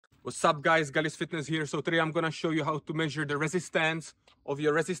What's up guys, Gallis Fitness here. So today I'm gonna show you how to measure the resistance of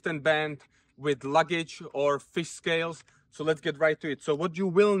your resistant band with luggage or fish scales. So let's get right to it. So what you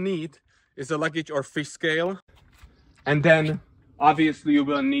will need is a luggage or fish scale, and then obviously you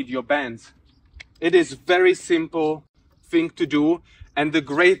will need your bands. It is very simple thing to do, and the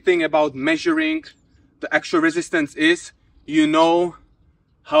great thing about measuring the actual resistance is you know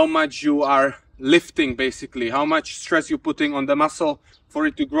how much you are lifting, basically how much stress you're putting on the muscle for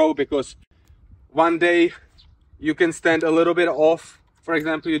it to grow, because one day you can stand a little bit off. For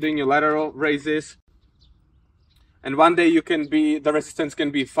example, you're doing your lateral raises, and one day you can be, the resistance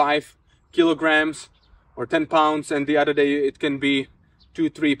can be 5 kilograms or 10 pounds, and the other day it can be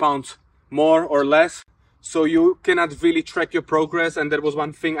 2-3 pounds more or less. So you cannot really track your progress, and that was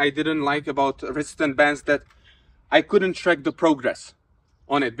one thing I didn't like about resistant bands, that I couldn't track the progress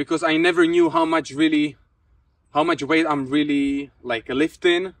on it, because I never knew how much weight I'm really like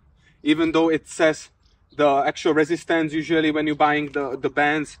lifting, even though it says the actual resistance usually when you're buying the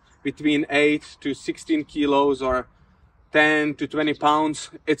bands between 8 to 16 kilos or 10 to 20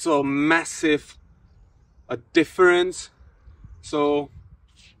 pounds. It's a massive difference. So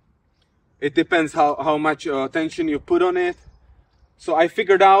it depends how much attention you put on it. So I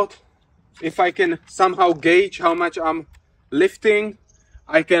figured out if I can somehow gauge how much I'm lifting,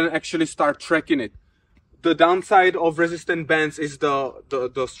 I can actually start tracking it. The downside of resistant bands is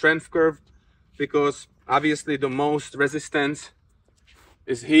the strength curve, because obviously the most resistance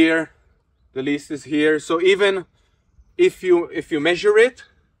is here, the least is here. So even if you measure it,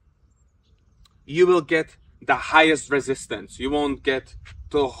 you will get the highest resistance. You won't get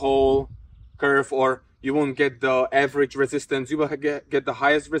the whole curve, or you won't get the average resistance. You will get the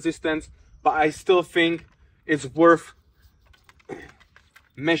highest resistance, but I still think it's worth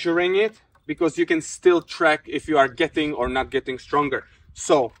measuring it, because you can still track if you are getting or not getting stronger.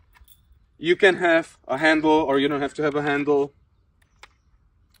 So you can have a handle, or you don't have to have a handle.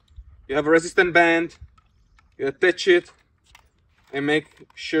 You have a resistant band, you attach it and make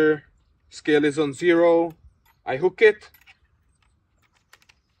sure scale is on 0. I hook it.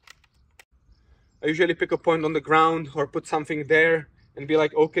 I usually pick a point on the ground or put something there and be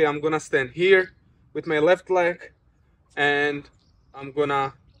like, okay, I'm gonna stand here with my left leg and I'm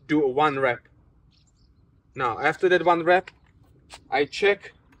gonna do 1 rep. Now after that 1 rep, I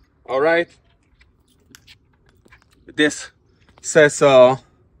check. All right, this says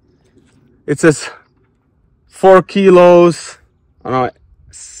it says 4 kilos, I don't know,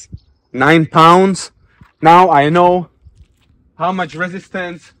 9 pounds. Now I know how much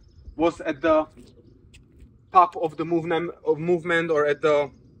resistance was at the top of the movement, or at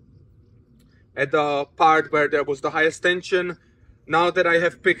the part where there was the highest tension. Now that I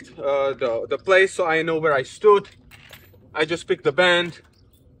have picked the place, so I know where I stood, I just pick the band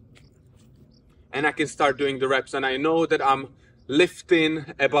and I can start doing the reps, and I know that I'm lifting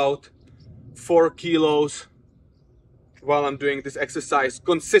about 4 kilos while I'm doing this exercise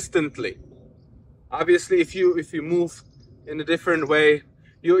consistently. Obviously, if you move in a different way,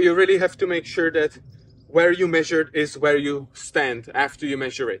 you really have to make sure that where you measured is where you stand after you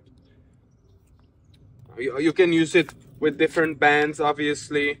measure it. You can use it with different bands,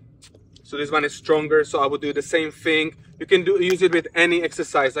 obviously. So this one is stronger, so I would do the same thing. You can use it with any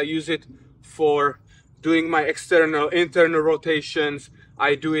exercise. I use it for doing my internal rotations.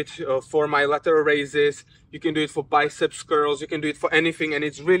 I do it for my lateral raises. You can do it for biceps curls. You can do it for anything, and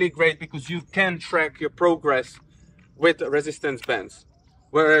it's really great because you can track your progress with resistance bands.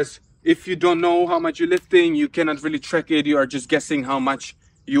 Whereas if you don't know how much you're lifting, you cannot really track it. You are just guessing how much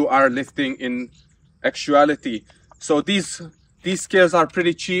you are lifting in actuality. So these scales are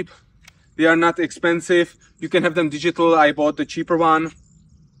pretty cheap. They are not expensive. You can have them digital. I bought the cheaper one.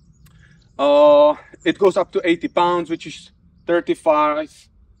 It goes up to 80 pounds, which is 35,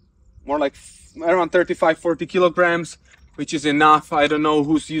 more like around 35-40 kilograms, which is enough. I don't know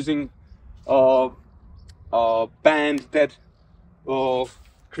who's using a band that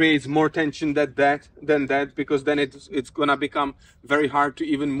creates more tension than that, because then it's gonna become very hard to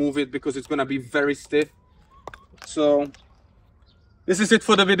even move it, because it's gonna be very stiff. So this is it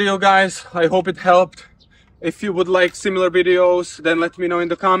for the video, guys. I hope it helped. If you would like similar videos, then let me know in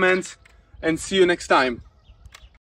the comments, and see you next time.